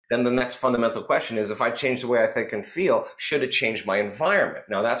then the next fundamental question is, if I change the way I think and feel, should it change my environment?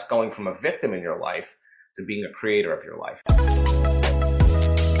 Now that's going from a victim in your life to being a creator of your life.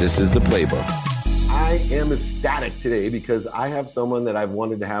 This is The Playbook. I am ecstatic today because I have someone that I've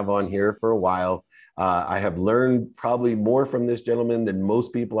wanted to have on here for a while. I have learned probably more from this gentleman than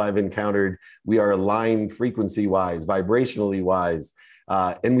most people I've encountered. We are aligned frequency-wise, vibrationally wise.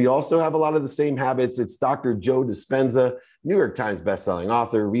 And we also have a lot of the same habits. It's Dr. Joe Dispenza, New York Times bestselling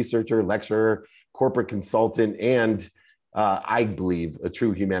author, researcher, lecturer, corporate consultant, and I believe a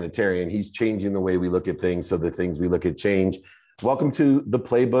true humanitarian. He's changing the way we look at things so the things we look at change. Welcome to The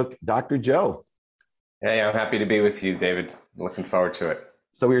Playbook, Dr. Joe. Hey, I'm happy to be with you, David. Looking forward to it.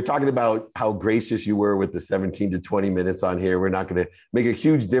 So we were talking about how gracious you were with the 17 to 20 minutes on here. We're not going to make a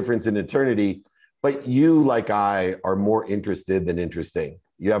huge difference in eternity, but you, like I, are more interested than interesting.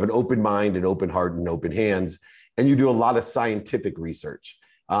 You have an open mind, an open heart, and open hands, and you do a lot of scientific research.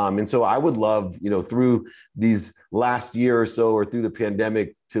 And so I would love, through these last year or so or through the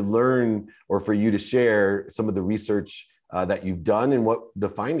pandemic to learn or for you to share some of the research that you've done and what the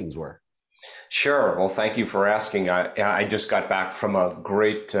findings were. Sure. Well, thank you for asking. I just got back from a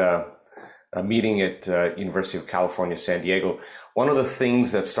great meeting at University of California, San Diego. One of the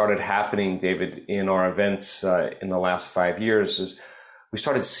things that started happening, David, in our events in the last 5 years is we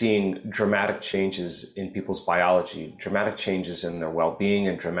started seeing dramatic changes in people's biology, dramatic changes in their well-being,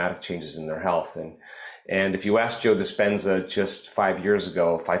 and dramatic changes in their health. And if you asked Joe Dispenza just 5 years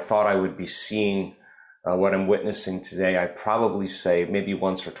ago if I thought I would be seeing what I'm witnessing today, I'd probably say maybe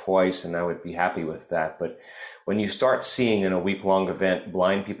once or twice, and I would be happy with that. But when you start seeing in a week-long event,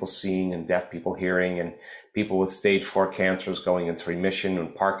 blind people seeing and deaf people hearing, and people with stage 4 cancers going into remission,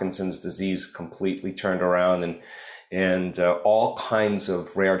 and Parkinson's disease completely turned around, and all kinds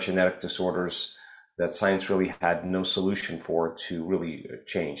of rare genetic disorders that science really had no solution for to really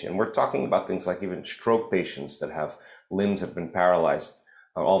change. And we're talking about things like even stroke patients that have limbs that have been paralyzed,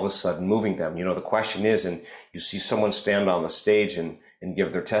 all of a sudden moving them. The question is, and you see someone stand on the stage and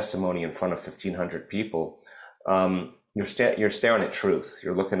give their testimony in front of 1,500 people, you're staring at truth.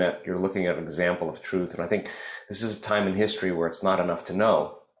 You're looking at an example of truth. And I think this is a time in history where it's not enough to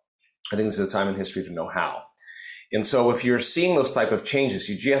know. I think this is a time in history to know how. And so if you're seeing those type of changes,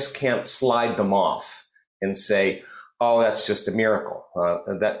 you just can't slide them off and say, oh, that's just a miracle.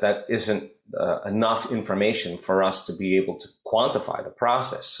 That isn't enough information for us to be able to quantify the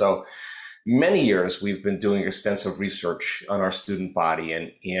process. So many years we've been doing extensive research on our student body,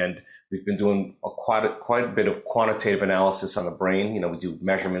 and we've been doing quite a bit of quantitative analysis on the brain. We do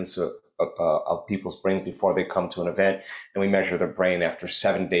measurements of people's brains before they come to an event, and we measure their brain after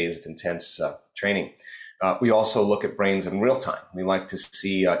 7 days of intense training. We also look at brains in real time. We like to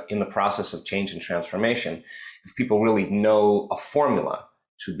see in the process of change and transformation, if people really know a formula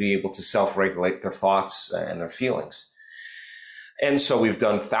to be able to self-regulate their thoughts and their feelings. And so we've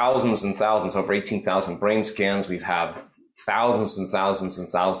done thousands and thousands, over 18,000 brain scans. We have thousands and thousands and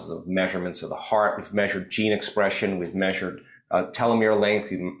thousands of measurements of the heart. We've measured gene expression. We've measured telomere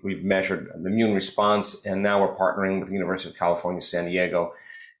length. We've measured the immune response. And now we're partnering with the University of California, San Diego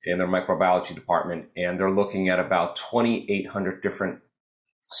in their microbiology department. And they're looking at about 2,800 different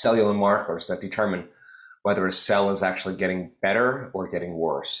cellular markers that determine whether a cell is actually getting better or getting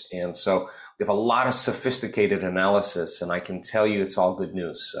worse. And so we have a lot of sophisticated analysis, and I can tell you it's all good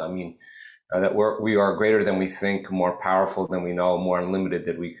news. I mean, that we are greater than we think, more powerful than we know, more unlimited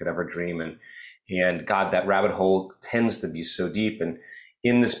than we could ever dream. And God, that rabbit hole tends to be so deep. And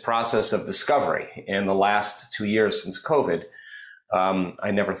in this process of discovery, in the last 2 years since COVID,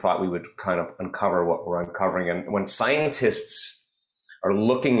 I never thought we would kind of uncover what we're uncovering. And when scientists are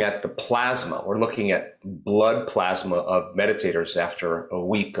looking at the plasma, we're looking at blood plasma of meditators after a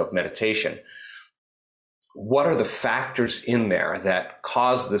week of meditation, what are the factors in there that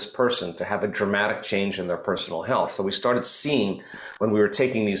cause this person to have a dramatic change in their personal health? So we started seeing, when we were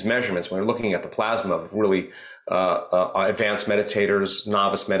taking these measurements, when we were looking at the plasma of really advanced meditators,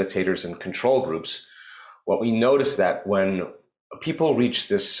 novice meditators, and control groups, what we noticed that when people reach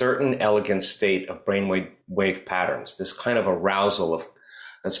this certain elegant state of brainwave patterns, this kind of arousal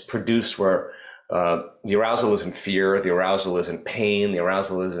that's produced where the arousal isn't fear, the arousal isn't pain, the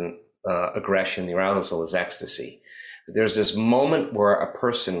arousal isn't aggression, the arousal is ecstasy. There's this moment where a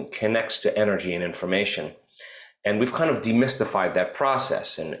person connects to energy and information, and we've kind of demystified that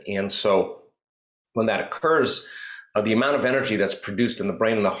process. And so when that occurs, the amount of energy that's produced in the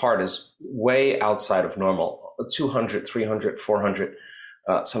brain and the heart is way outside of normal. 200, 300, 400,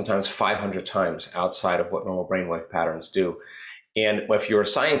 sometimes 500 times outside of what normal brainwave patterns do. And if you're a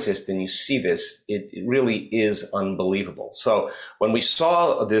scientist and you see this, it really is unbelievable. So when we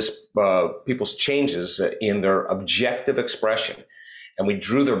saw this, people's changes in their objective expression, and we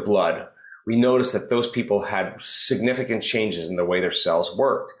drew their blood, we noticed that those people had significant changes in the way their cells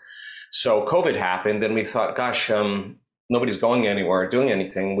worked. So COVID happened, and we thought, gosh, nobody's going anywhere, doing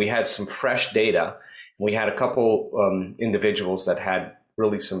anything. We had some fresh data. We had a couple individuals that had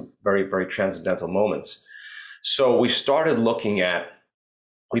really some very, very transcendental moments. So we started looking at,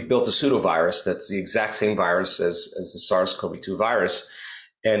 we built a pseudovirus that's the exact same virus as the SARS-CoV-2 virus.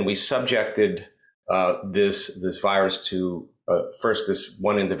 And we subjected this virus to first this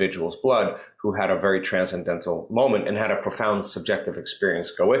one individual's blood who had a very transcendental moment and had a profound subjective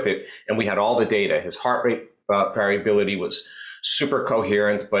experience go with it. And we had all the data. His heart rate variability was super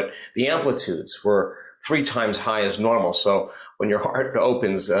coherent, but the amplitudes were 3 times high as normal. So when your heart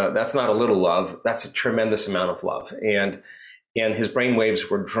opens, that's not a little love, that's a tremendous amount of love. And his brain waves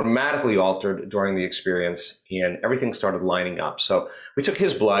were dramatically altered during the experience, and everything started lining up. So we took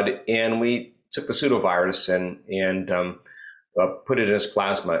his blood and we took the pseudovirus and put it in his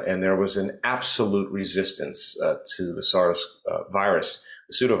plasma, and there was an absolute resistance to the SARS virus,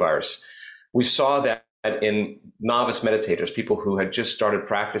 the pseudovirus. We saw that in novice meditators, people who had just started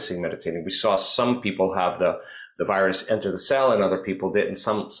practicing meditating. We saw some people have the virus enter the cell and other people didn't.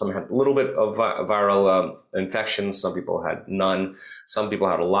 Some had a little bit of viral infections. Some people had none. Some people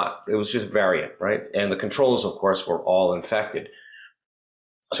had a lot. It was just variant, right? And the controls, of course, were all infected.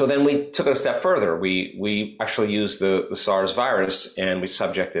 So then we took it a step further. We actually used the SARS virus, and we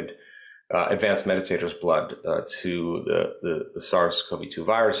subjected advanced meditators' blood to the SARS-CoV-2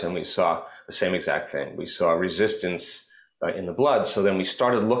 virus, and we saw the same exact thing. We saw resistance in the blood. So then we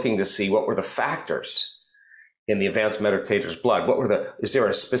started looking to see what were the factors in the advanced meditators' blood. Is there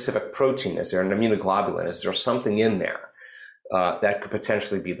a specific protein? Is there an immunoglobulin? Is there something in there that could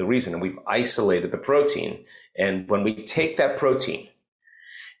potentially be the reason? And we've isolated the protein. And when we take that protein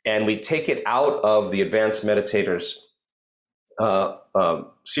and we take it out of the advanced meditators'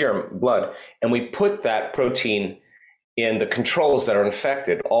 serum blood, and we put that protein in the controls that are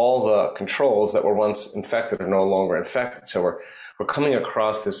infected, all the controls that were once infected are no longer infected. So we're coming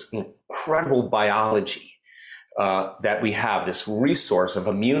across this incredible biology that we have, this resource of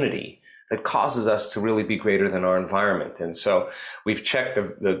immunity that causes us to really be greater than our environment. And so we've checked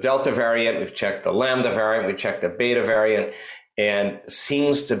the Delta variant, we've checked the Lambda variant, we've checked the Beta variant, and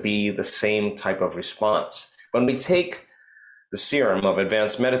seems to be the same type of response. When we take the serum of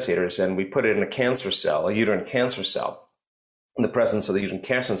advanced meditators and we put it in a cancer cell, a uterine cancer cell, in the presence of the uterine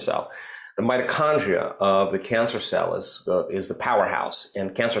cancer cell, the mitochondria of the cancer cell is the powerhouse,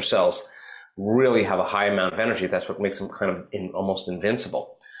 and cancer cells really have a high amount of energy. That's what makes them kind of almost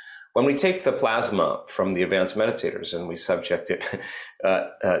invincible. When we take the plasma from the advanced meditators and we subject it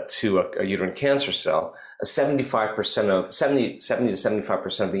to a uterine cancer cell, 70 to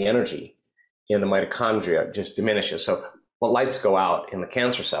 75% of the energy in the mitochondria just diminishes. So when lights go out in the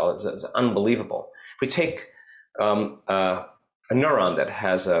cancer cell, it's unbelievable. If we take a neuron that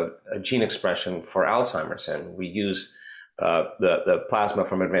has a gene expression for Alzheimer's, and we use the plasma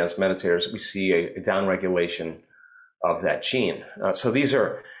from advanced meditators, we see a downregulation of that gene. So these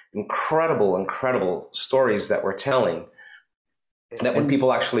are incredible stories that we're telling, that when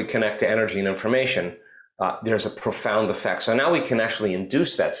people actually connect to energy and information, there's a profound effect. So now we can actually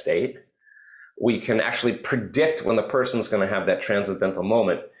induce that state. We can actually predict when the person's going to have that transcendental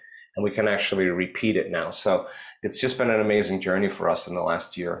moment, and we can actually repeat it now. So it's just been an amazing journey for us in the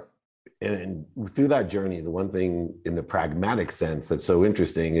last year. And through that journey, the one thing in the pragmatic sense that's so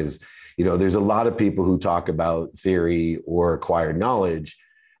interesting is, there's a lot of people who talk about theory or acquired knowledge,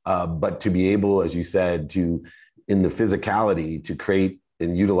 but to be able, as you said, in the physicality, to create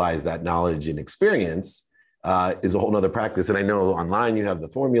and utilize that knowledge and experience is a whole nother practice. And I know online you have the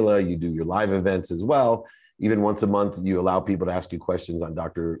formula, you do your live events as well. Even once a month, you allow people to ask you questions on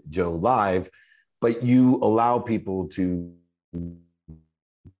Dr. Joe Live, but you allow people to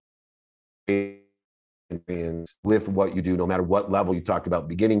with what you do, no matter what level. You talked about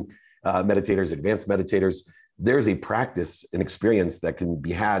beginning meditators, advanced meditators. There's a practice and experience that can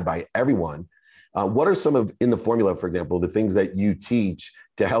be had by everyone. What are some of, in the formula, for example, the things that you teach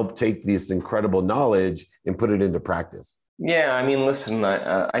to help take this incredible knowledge and put it into practice? Yeah, I mean, listen,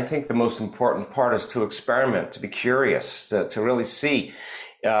 I think the most important part is to experiment, to be curious, to really see.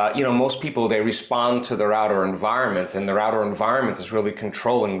 Most people, they respond to their outer environment, and their outer environment is really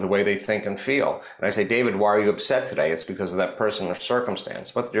controlling the way they think and feel. And I say, David, why are you upset today? It's because of that person or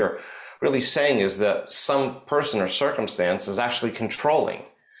circumstance. What you're really saying is that some person or circumstance is actually controlling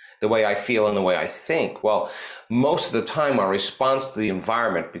the way I feel and the way I think. Well, most of the time, our response to the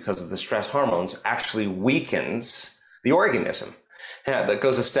environment because of the stress hormones actually weakens the organism. Yeah, that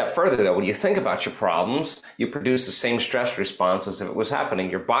goes a step further, though. When you think about your problems, you produce the same stress response as if it was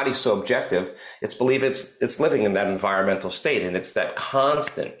happening. Your body's so objective, it's believed it's living in that environmental state, and it's that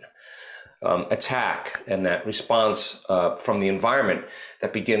constant attack and that response from the environment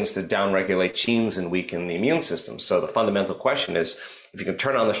that begins to downregulate genes and weaken the immune system. So the fundamental question is, if you can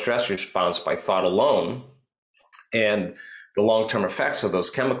turn on the stress response by thought alone, and the long-term effects of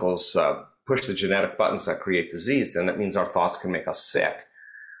those chemicals push the genetic buttons that create disease, then that means our thoughts can make us sick.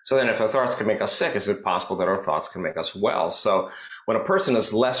 So then if our thoughts can make us sick, is it possible that our thoughts can make us well? So when a person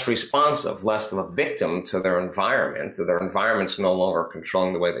is less responsive, less of a victim to their environment's no longer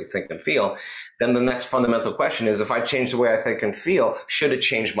controlling the way they think and feel, then the next fundamental question is, if I change the way I think and feel, should it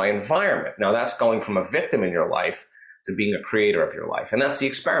change my environment? Now that's going from a victim in your life to being a creator of your life. And that's the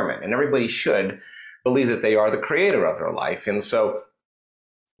experiment. And everybody should believe that they are the creator of their life. And so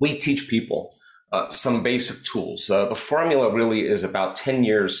we teach people some basic tools. The formula really is about 10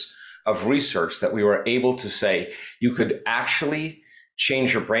 years of research that we were able to say you could actually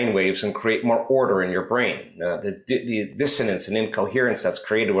change your brain waves and create more order in your brain. The dissonance and incoherence that's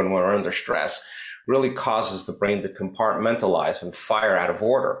created when we're under stress really causes the brain to compartmentalize and fire out of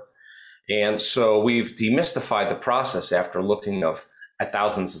order. And so we've demystified the process after looking at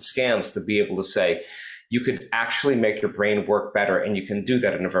thousands of scans to be able to say, you could actually make your brain work better, and you can do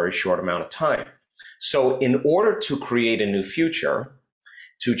that in a very short amount of time. So in order to create a new future,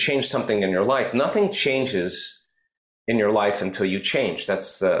 to change something in your life, nothing changes in your life until you change.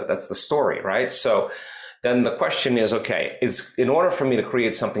 That's the story, right? So then the question is, okay, in order for me to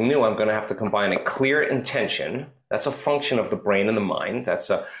create something new, I'm going to have to combine a clear intention. That's a function of the brain and the mind. That's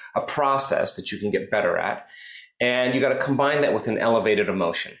a process that you can get better at. And you got to combine that with an elevated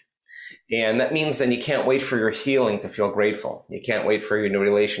emotion. And that means then you can't wait for your healing to feel grateful. You can't wait for your new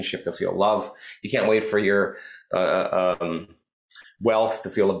relationship to feel love. You can't wait for your wealth to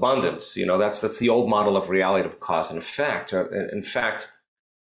feel abundance. You know, that's the old model of reality of cause and effect. In fact,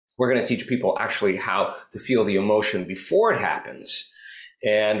 we're going to teach people actually how to feel the emotion before it happens.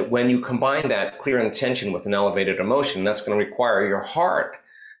 And when you combine that clear intention with an elevated emotion, that's going to require your heart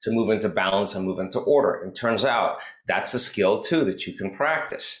to move into balance and move into order. And it turns out that's a skill too that you can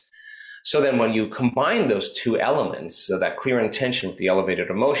practice. So then when you combine those two elements, so that clear intention with the elevated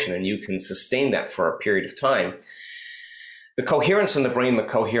emotion, and you can sustain that for a period of time, the coherence in the brain, the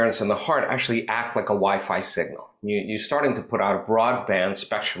coherence in the heart actually act like a Wi-Fi signal. You're starting to put out a broadband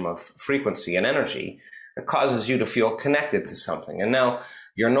spectrum of frequency and energy that causes you to feel connected to something. And now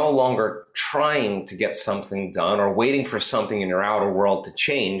you're no longer trying to get something done or waiting for something in your outer world to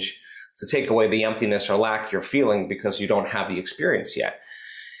change, to take away the emptiness or lack you're feeling because you don't have the experience yet.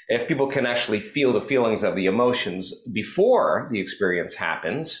 If people can actually feel the feelings of the emotions before the experience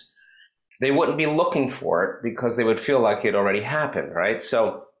happens, they wouldn't be looking for it because they would feel like it already happened, right?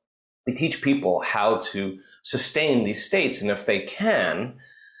 So we teach people how to sustain these states. And if they can,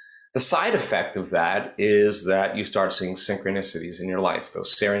 the side effect of that is that you start seeing synchronicities in your life,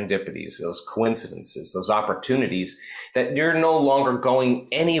 those serendipities, those coincidences, those opportunities that you're no longer going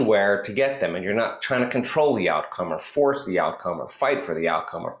anywhere to get them. And you're not trying to control the outcome or force the outcome or fight for the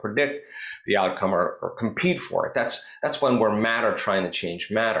outcome or predict the outcome or compete for it. That's when we're matter trying to change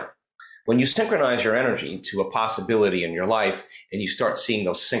matter. When you synchronize your energy to a possibility in your life and you start seeing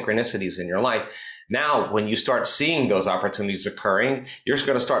those synchronicities in your life, now, when you start seeing those opportunities occurring, you're just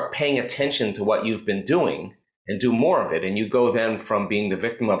going to start paying attention to what you've been doing and do more of it. And you go then from being the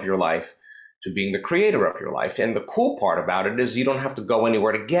victim of your life to being the creator of your life. And the cool part about it is you don't have to go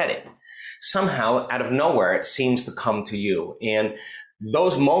anywhere to get it. Somehow, out of nowhere, it seems to come to you. And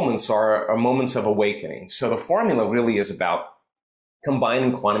those moments are moments of awakening. So the formula really is about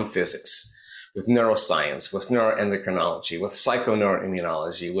combining quantum physics with neuroscience, with neuroendocrinology, with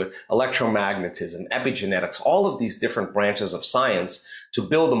psychoneuroimmunology, with electromagnetism, epigenetics, all of these different branches of science to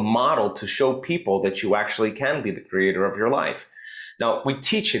build a model to show people that you actually can be the creator of your life. Now, we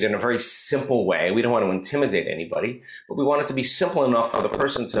teach it in a very simple way. We don't want to intimidate anybody, but we want it to be simple enough for the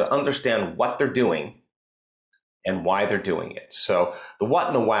person to understand what they're doing and why they're doing it. So the what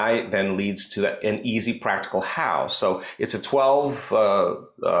and the why then leads to an easy practical how. So it's a 12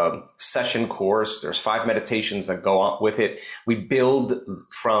 session course. There's 5 meditations that go on with it. We build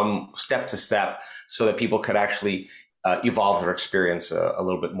from step to step so that people could actually evolve their experience a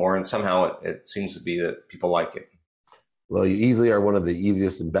little bit more. And somehow it seems to be that people like it. Well, you easily are one of the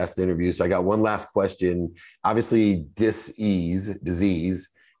easiest and best interviews. So I got one last question. Obviously, disease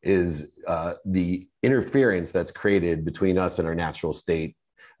is the interference that's created between us and our natural state.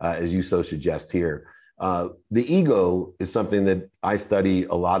 as you so suggest here. The ego is something that I study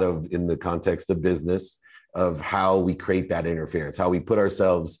a lot of in the context of business, of how we create that interference, how we put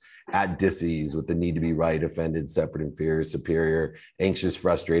ourselves at dis-ease with the need to be right, offended, separate, inferior, superior, anxious,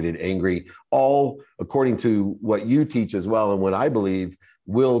 frustrated, angry, all according to what you teach as well, and what I believe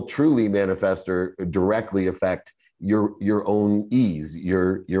will truly manifest or directly affect your own ease,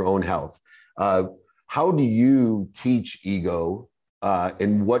 your own health. How do you teach ego,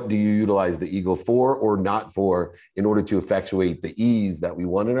 and what do you utilize the ego for or not for in order to effectuate the ease that we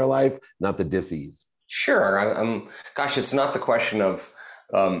want in our life, not the dis-ease? Sure. Gosh, it's not the question of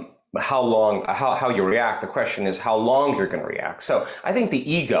how you react. The question is how long you're going to react. So I think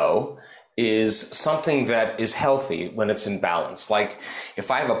the ego is something that is healthy when it's in balance. Like if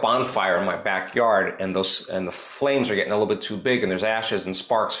I have a bonfire in my backyard and the flames are getting a little bit too big and there's ashes and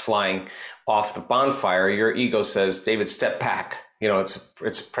sparks flying off the bonfire, your ego says, David, step back.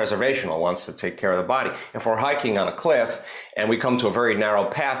 It's preservational, wants to take care of the body. If we're hiking on a cliff and we come to a very narrow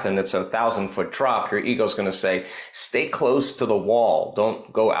path and it's a 1,000-foot drop, your ego's going to say, stay close to the wall.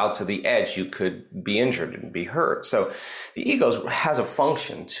 Don't go out to the edge. You could be injured and be hurt. So the ego has a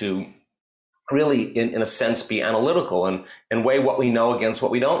function to really, in a sense, be analytical and weigh what we know against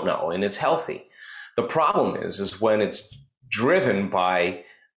what we don't know. And it's healthy. The problem is when it's driven by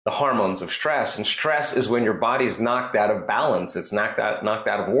the hormones of stress, and stress is when your body is knocked out of balance. It's knocked out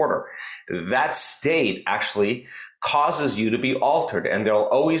of order. That state actually causes you to be altered, and there'll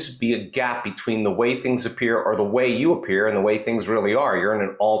always be a gap between the way things appear or the way you appear and the way things really are. You're in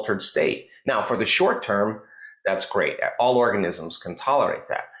an altered state. Now, for the short term, that's great. All organisms can tolerate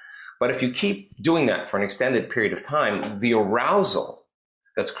that. But if you keep doing that for an extended period of time, the arousal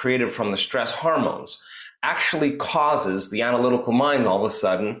that's created from the stress hormones actually causes the analytical mind all of a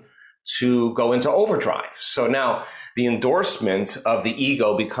sudden to go into overdrive. So now the endorsement of the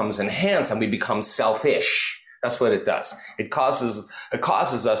ego becomes enhanced and we become selfish. That's what it does. It causes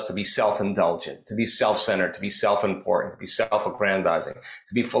us to be self-indulgent, to be self-centered, to be self-important, to be self-aggrandizing,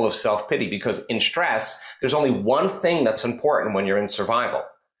 to be full of self-pity, because in stress, there's only one thing that's important when you're in survival,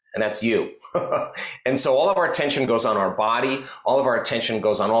 and that's you. And so all of our attention goes on our body, all of our attention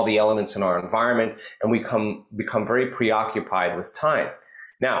goes on all the elements in our environment, and we become very preoccupied with time.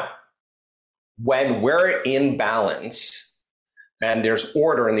 Now, when we're in balance and there's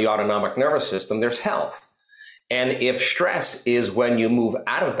order in the autonomic nervous system, there's health. And if stress is when you move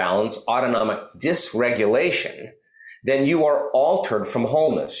out of balance, autonomic dysregulation, then you are altered from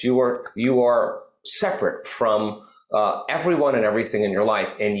wholeness. You are separate from everyone and everything in your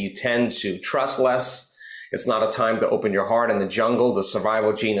life, and you tend to trust less. It's not a time to open your heart in the jungle. The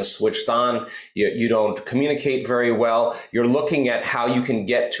survival gene is switched on. You don't communicate very well. You're looking at how you can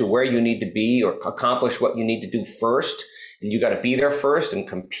get to where you need to be or accomplish what you need to do first. And you got to be there first and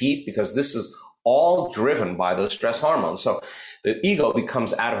compete, because this is all driven by those stress hormones. So the ego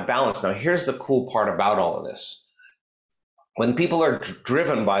becomes out of balance. Now, here's the cool part about all of this. When people are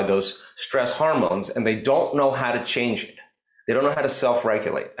driven by those stress hormones and they don't know how to change it, they don't know how to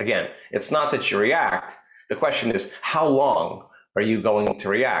self-regulate. Again, it's not that you react. The question is, how long are you going to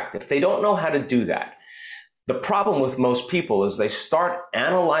react? If they don't know how to do that, the problem with most people is they start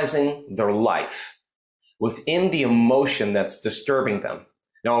analyzing their life within the emotion that's disturbing them.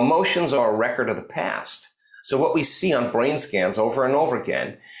 Now, emotions are a record of the past. So what we see on brain scans over and over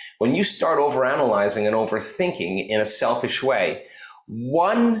again, when you start overanalyzing and overthinking in a selfish way,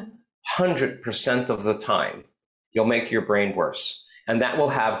 100% of the time, you'll make your brain worse. And that will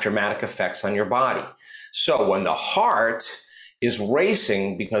have dramatic effects on your body. So when the heart is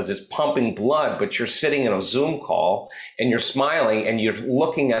racing because it's pumping blood, but you're sitting in a Zoom call and you're smiling and you're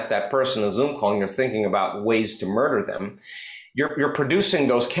looking at that person in a Zoom call and you're thinking about ways to murder them, you're producing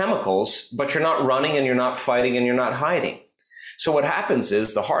those chemicals, but you're not running and you're not fighting and you're not hiding. So what happens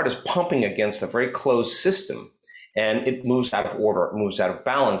is the heart is pumping against a very closed system and it moves out of order, it moves out of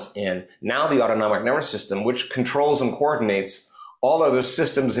balance. And now the autonomic nervous system, which controls and coordinates all other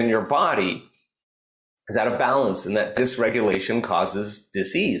systems in your body, is out of balance, and that dysregulation causes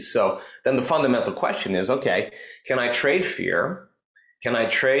dis-ease. So then the fundamental question is, okay, can I trade fear? Can I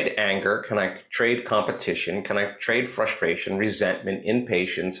trade anger? Can I trade competition? Can I trade frustration, resentment,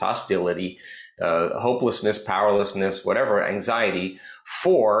 impatience, hostility, hopelessness, powerlessness, whatever, anxiety,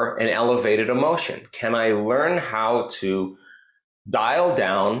 for an elevated emotion? Can I learn how to dial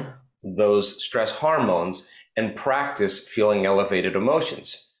down those stress hormones and practice feeling elevated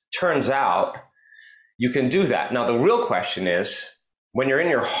emotions? Turns out you can do that. Now, the real question is, when you're in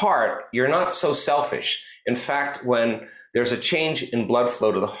your heart, you're not so selfish. In fact, when there's a change in blood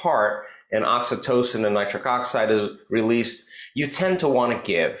flow to the heart and oxytocin and nitric oxide is released, you tend to want to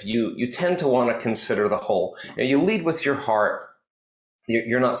give. You tend to want to consider the whole. You lead with your heart.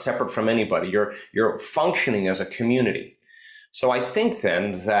 You're not separate from anybody. You're functioning as a community. So I think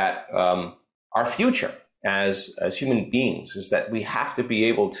then that our future as human beings is that we have to be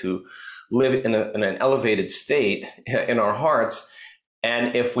able to live in an elevated state in our hearts.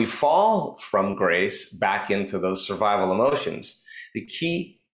 And if we fall from grace back into those survival emotions, the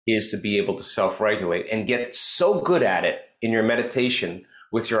key is to be able to self-regulate and get so good at it in your meditation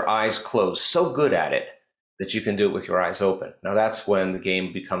with your eyes closed, so good at it that you can do it with your eyes open. Now that's when the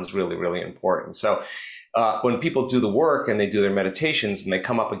game becomes really, really important. So when people do the work and they do their meditations and they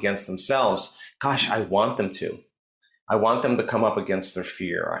come up against themselves, gosh, I want them to. I want them to come up against their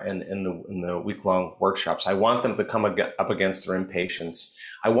fear in the week-long workshops. I want them to come up against their impatience.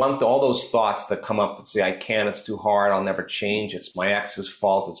 I want all those thoughts that come up that say, I can't, it's too hard, I'll never change, it's my ex's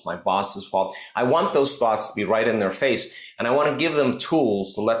fault, it's my boss's fault. I want those thoughts to be right in their face. And I want to give them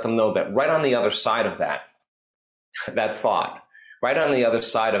tools to let them know that right on the other side of that thought, right on the other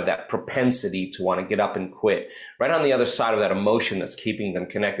side of that propensity to want to get up and quit, right on the other side of that emotion that's keeping them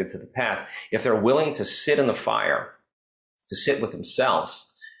connected to the past, if they're willing to sit in the fire, to sit with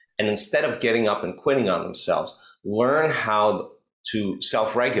themselves, and instead of getting up and quitting on themselves, learn how to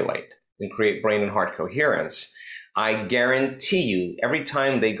self-regulate and create brain and heart coherence, I guarantee you every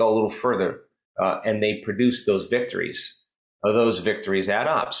time they go a little further and they produce those victories add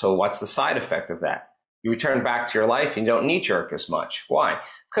up. So what's the side effect of that? You return back to your life and you don't knee jerk as much. Why?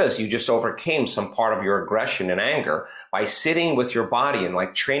 Because you just overcame some part of your aggression and anger by sitting with your body and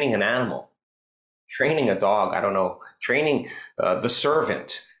like training an animal, training a dog, training the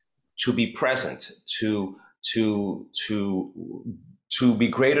servant to be present, to be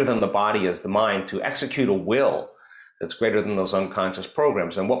greater than the body as the mind, to execute a will that's greater than those unconscious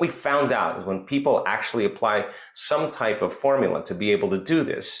programs. And what we found out is when people actually apply some type of formula to be able to do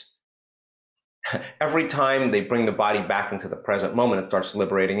this, every time they bring the body back into the present moment, it starts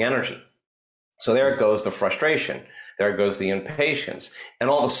liberating energy. So there goes the frustration. There goes the impatience. And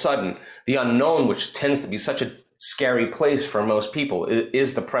all of a sudden, the unknown, which tends to be such a scary place for most people,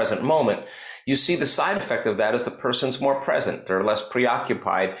 is the present moment. You see the side effect of that is the person's more present. They're less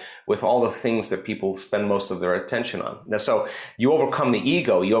preoccupied with all the things that people spend most of their attention on. Now, so you overcome the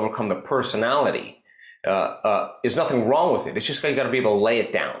ego, you overcome the personality. There's nothing wrong with it. It's just you got to be able to lay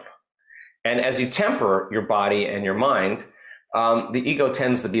it down. And as you temper your body and your mind, the ego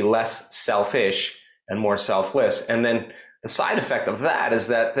tends to be less selfish and more selfless. And then the side effect of that is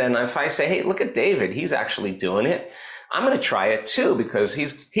that then if I say, hey, look at David, he's actually doing it, I'm going to try it too because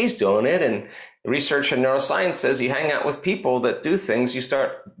he's doing it. And research in neuroscience says you hang out with people that do things,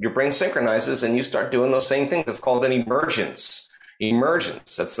 your brain synchronizes and you start doing those same things. It's called an emergence.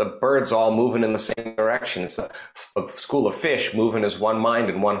 That's the birds all moving in the same direction. It's a school of fish moving as one mind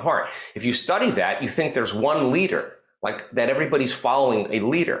and one heart. If you study that, you think there's one leader, like that everybody's following a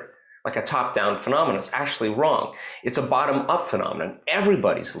leader, like a top-down phenomenon. It's actually wrong. It's a bottom-up phenomenon.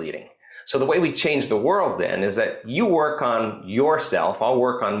 Everybody's leading. So the way we change the world then is that you work on yourself, I'll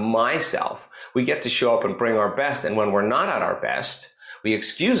work on myself. We get to show up and bring our best. And when we're not at our best, we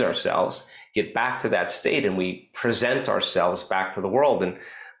excuse ourselves, get back to that state, and we present ourselves back to the world. And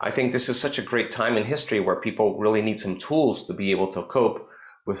I think this is such a great time in history where people really need some tools to be able to cope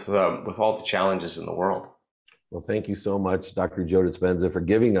with all the challenges in the world. Well, thank you so much, Dr. Joe Dispenza, for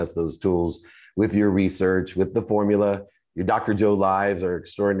giving us those tools with your research, with the formula. Your Dr. Joe Lives are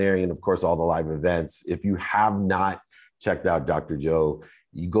extraordinary, and of course, all the live events. If you have not checked out Dr. Joe,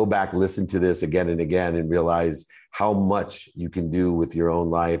 you go back, listen to this again and again, and realize how much you can do with your own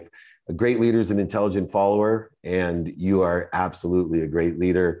life. A great leader is an intelligent follower, and you are absolutely a great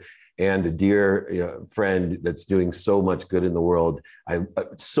leader and a dear friend that's doing so much good in the world. I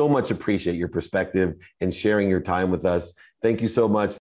so much appreciate your perspective and sharing your time with us. Thank you so much.